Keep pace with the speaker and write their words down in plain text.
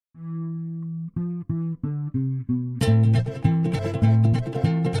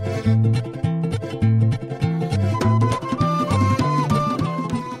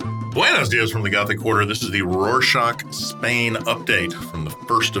Buenos dias from the Gothic Quarter. This is the Rorschach Spain update from the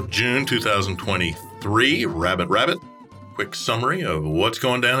 1st of June, 2023. Rabbit. Quick summary of what's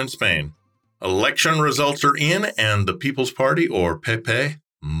going down in Spain. Election results are in, and the People's Party, or PP,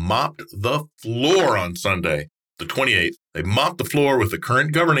 mopped the floor on Sunday, the 28th. They mopped the floor with the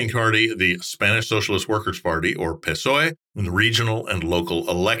current governing party, the Spanish Socialist Workers' Party, or PSOE, in the regional and local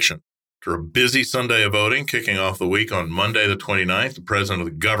election. After a busy Sunday of voting, kicking off the week on Monday the 29th, the president of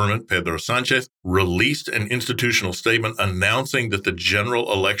the government, Pedro Sanchez, released an institutional statement announcing that the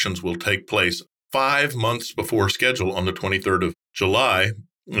general elections will take place 5 months before schedule on the 23rd of July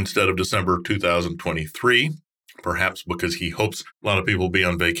instead of December 2023, perhaps because he hopes a lot of people will be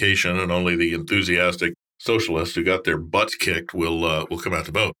on vacation and only the enthusiastic socialists who got their butts kicked will come out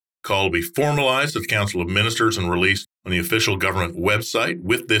to vote. Call will be formalized at the Council of Ministers and released on the official government website.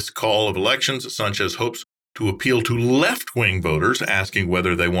 With this call of elections, Sanchez hopes to appeal to left-wing voters, asking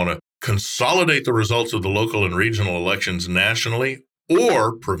whether they want to consolidate the results of the local and regional elections nationally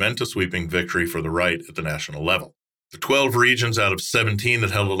or prevent a sweeping victory for the right at the national level. The 12 regions out of 17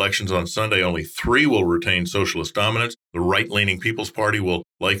 that held elections on Sunday, only 3 will retain socialist dominance. The right-leaning People's Party will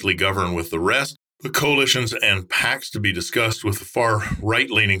likely govern with the rest. The coalitions and pacts to be discussed with the far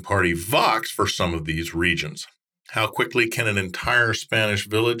right-leaning party Vox for some of these regions. How quickly can an entire Spanish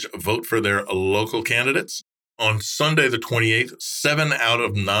village vote for their local candidates? On Sunday the 28th, 7 out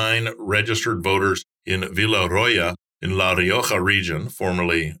of 9 registered voters in Villarroya in La Rioja region,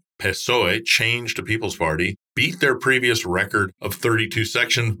 formerly PSOE, changed to People's Party, beat their previous record of 32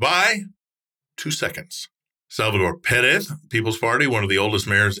 sections by 2 seconds. Salvador Perez, People's Party, one of the oldest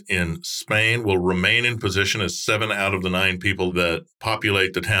mayors in Spain, will remain in position as 7 out of the 9 people that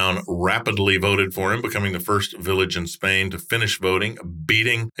populate the town rapidly voted for him, becoming the first village in Spain to finish voting,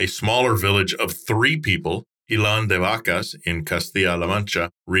 beating a smaller village of 3 people, Ilán de Vacas in Castilla-La Mancha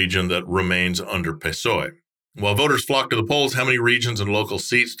region that remains under PSOE. While voters flocked to the polls, how many regions and local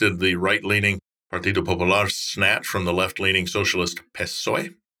seats did the right-leaning Partido Popular snatch from the left-leaning socialist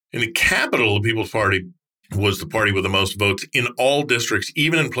PSOE? In the capital, the People's Party was the party with the most votes in all districts,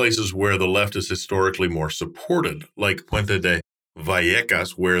 even in places where the left is historically more supported, like Puente de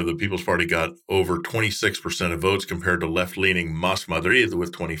Vallecas, where the People's Party got over 26% of votes compared to left-leaning Mas Madrid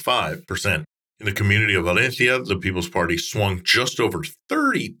with 25%. In the community of Valencia, the People's Party swung just over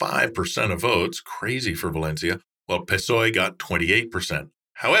 35% of votes, crazy for Valencia, while PSOE got 28%.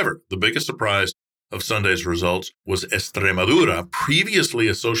 However, the biggest surprise of Sunday's results was Extremadura, previously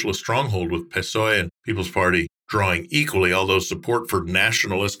a socialist stronghold with PSOE and People's Party drawing equally, although support for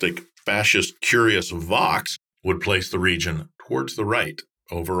nationalistic, fascist, curious Vox would place the region towards the right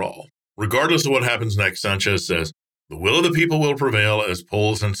overall. Regardless of what happens next, Sanchez says, the will of the people will prevail as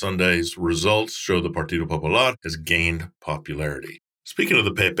polls and Sunday's results show the Partido Popular has gained popularity. Speaking of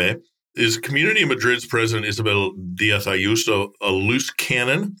the PP, is Community of Madrid's president Isabel Díaz Ayuso a loose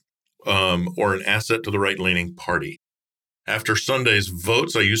cannon or an asset to the right-leaning party? After Sunday's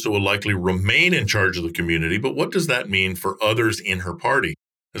votes, Ayuso will likely remain in charge of the community, but what does that mean for others in her party?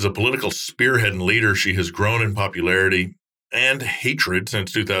 As a political spearhead and leader, she has grown in popularity and hatred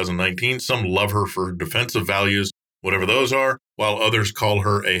since 2019. Some love her for her defensive values, whatever those are, while others call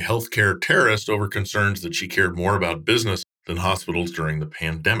her a healthcare terrorist over concerns that she cared more about business than hospitals during the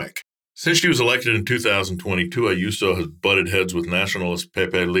pandemic. Since she was elected in 2022, Ayuso has butted heads with nationalist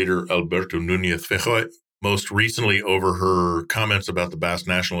PP leader Alberto Núñez Feijóo, most recently over her comments about the Basque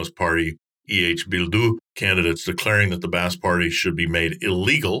Nationalist Party EH Bildu candidates declaring that the Basque Party should be made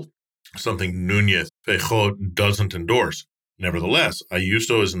illegal, something Núñez Feijóo doesn't endorse. Nevertheless,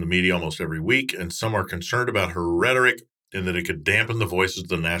 Ayuso is in the media almost every week, and some are concerned about her rhetoric and that it could dampen the voices of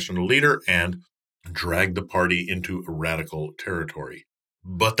the national leader and drag the party into radical territory.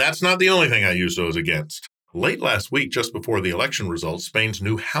 But that's not the only thing Ayuso is against. Late last week, just before the election results, Spain's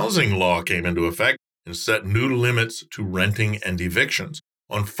new housing law came into effect and set new limits to renting and evictions.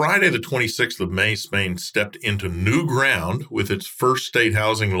 On Friday, the 26th of May, Spain stepped into new ground with its first state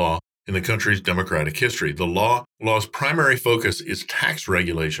housing law in the country's democratic history. The law's primary focus is tax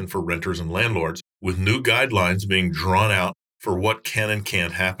regulation for renters and landlords, with new guidelines being drawn out for what can and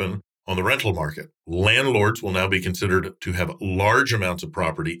can't happen on the rental market. Landlords will now be considered to have large amounts of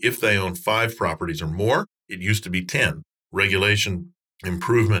property if they own 5 properties or more. It used to be 10. Regulation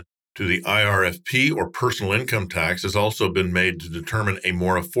improvement to the IRFP, or personal income tax, has also been made to determine a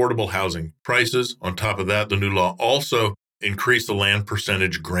more affordable housing prices. On top of that, the new law also increased the land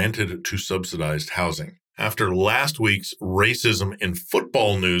percentage granted to subsidized housing. after last week's racism in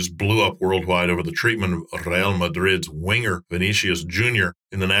football news blew up worldwide over the treatment of Real Madrid's winger Vinicius Jr.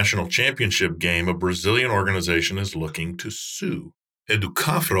 in the national championship game, a Brazilian organization is looking to sue.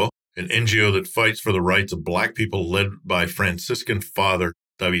 Educafro, an NGO that fights for the rights of Black people led by Franciscan Father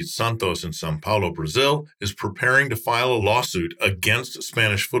David Santos in São Paulo, Brazil, is preparing to file a lawsuit against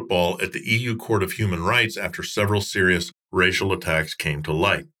Spanish football at the EU Court of Human Rights after several serious racial attacks came to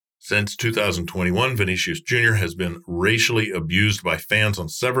light. Since 2021, Vinicius Jr. has been racially abused by fans on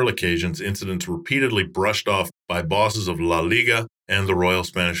several occasions, incidents repeatedly brushed off by bosses of La Liga and the Royal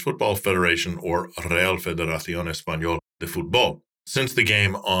Spanish Football Federation, or Real Federación Española de Fútbol. Since the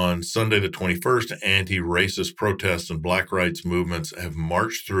game on Sunday the 21st, anti-racist protests and black rights movements have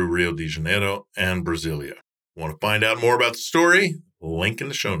marched through Rio de Janeiro and Brasilia. Want to find out more about the story? Link in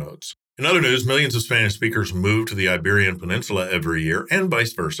the show notes. In other news, millions of Spanish speakers move to the Iberian Peninsula every year, and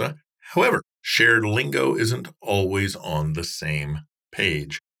vice versa. However, shared lingo isn't always on the same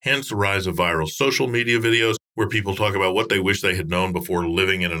page. Hence the rise of viral social media videos where people talk about what they wish they had known before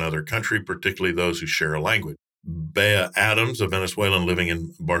living in another country, particularly those who share a language. Bea Adams, a Venezuelan living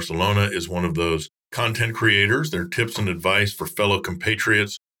in Barcelona, is one of those content creators. Their tips and advice for fellow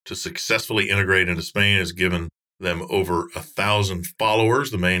compatriots to successfully integrate into Spain has given them over 1,000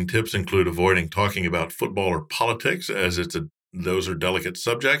 followers. The main tips include avoiding talking about football or politics, as those are delicate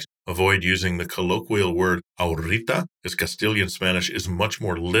subjects. Avoid using the colloquial word ahorita, as Castilian Spanish is much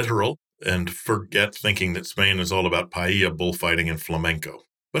more literal, and forget thinking that Spain is all about paella, bullfighting, and flamenco.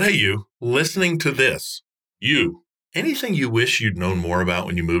 But hey, you, listening to this, anything you wish you'd known more about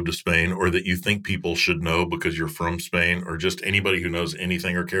when you moved to Spain, or that you think people should know because you're from Spain, or just anybody who knows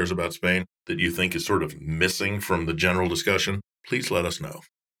anything or cares about Spain that you think is sort of missing from the general discussion, please let us know.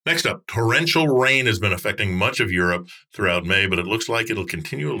 Next up, torrential rain has been affecting much of Europe throughout May, but it looks like it'll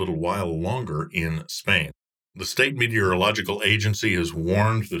continue a little while longer in Spain. The State Meteorological Agency has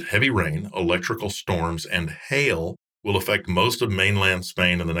warned that heavy rain, electrical storms, and hail will affect most of mainland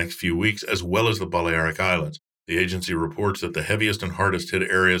Spain in the next few weeks, as well as the Balearic Islands. The agency reports that the heaviest and hardest hit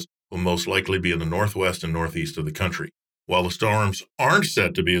areas will most likely be in the northwest and northeast of the country. While the storms aren't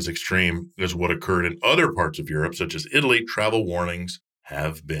set to be as extreme as what occurred in other parts of Europe, such as Italy, travel warnings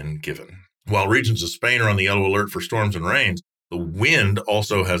have been given. While regions of Spain are on the yellow alert for storms and rains, the wind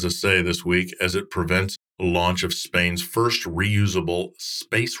also has a say this week as it prevents the launch of Spain's first reusable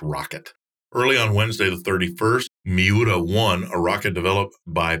space rocket. Early on Wednesday, the 31st, Miura-1, a rocket developed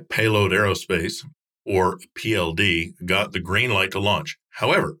by Payload Aerospace, or PLD, got the green light to launch.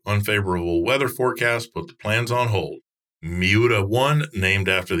 However, unfavorable weather forecasts put the plans on hold. Miura-1, named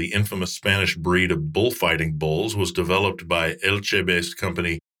after the infamous Spanish breed of bullfighting bulls, was developed by Elche-based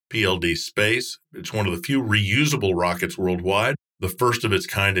company PLD Space. It's one of the few reusable rockets worldwide, the first of its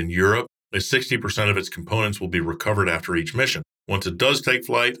kind in Europe, as 60% of its components will be recovered after each mission. Once it does take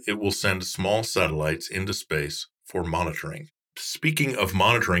flight, it will send small satellites into space for monitoring. Speaking of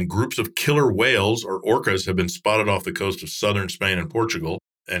monitoring, groups of killer whales, or orcas, have been spotted off the coast of southern Spain and Portugal,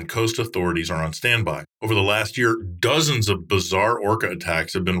 and coast authorities are on standby. Over the last year, dozens of bizarre orca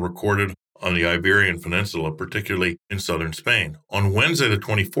attacks have been recorded on the Iberian Peninsula, particularly in southern Spain. On Wednesday, the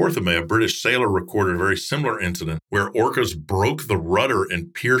 24th of May, a British sailor recorded a very similar incident where orcas broke the rudder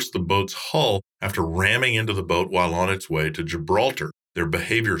and pierced the boat's hull after ramming into the boat while on its way to Gibraltar. Their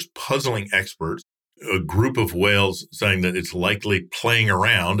behavior is puzzling experts. A group of whales saying that it's likely playing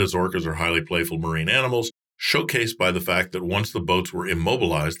around, as orcas are highly playful marine animals, showcased by the fact that once the boats were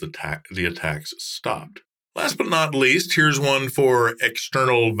immobilized, the attacks stopped. Last but not least, here's one for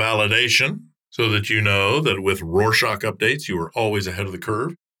external validation, so that you know that with Rorschach updates, you are always ahead of the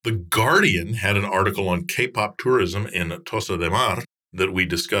curve. The Guardian had an article on K-pop tourism in Tossa de Mar that we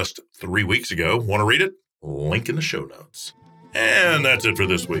discussed 3 weeks ago. Want to read it? Link in the show notes. And that's it for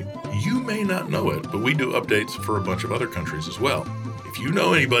this week. You may not know it, but we do updates for a bunch of other countries as well. If you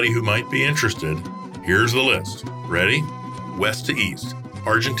know anybody who might be interested, here's the list. Ready? West to east.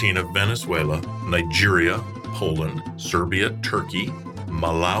 Argentina, Venezuela, Nigeria, Poland, Serbia, Turkey,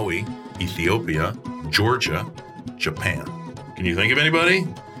 Malawi, Ethiopia, Georgia, Japan. Can you think of anybody?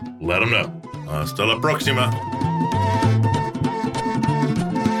 Let them know. Hasta la próxima.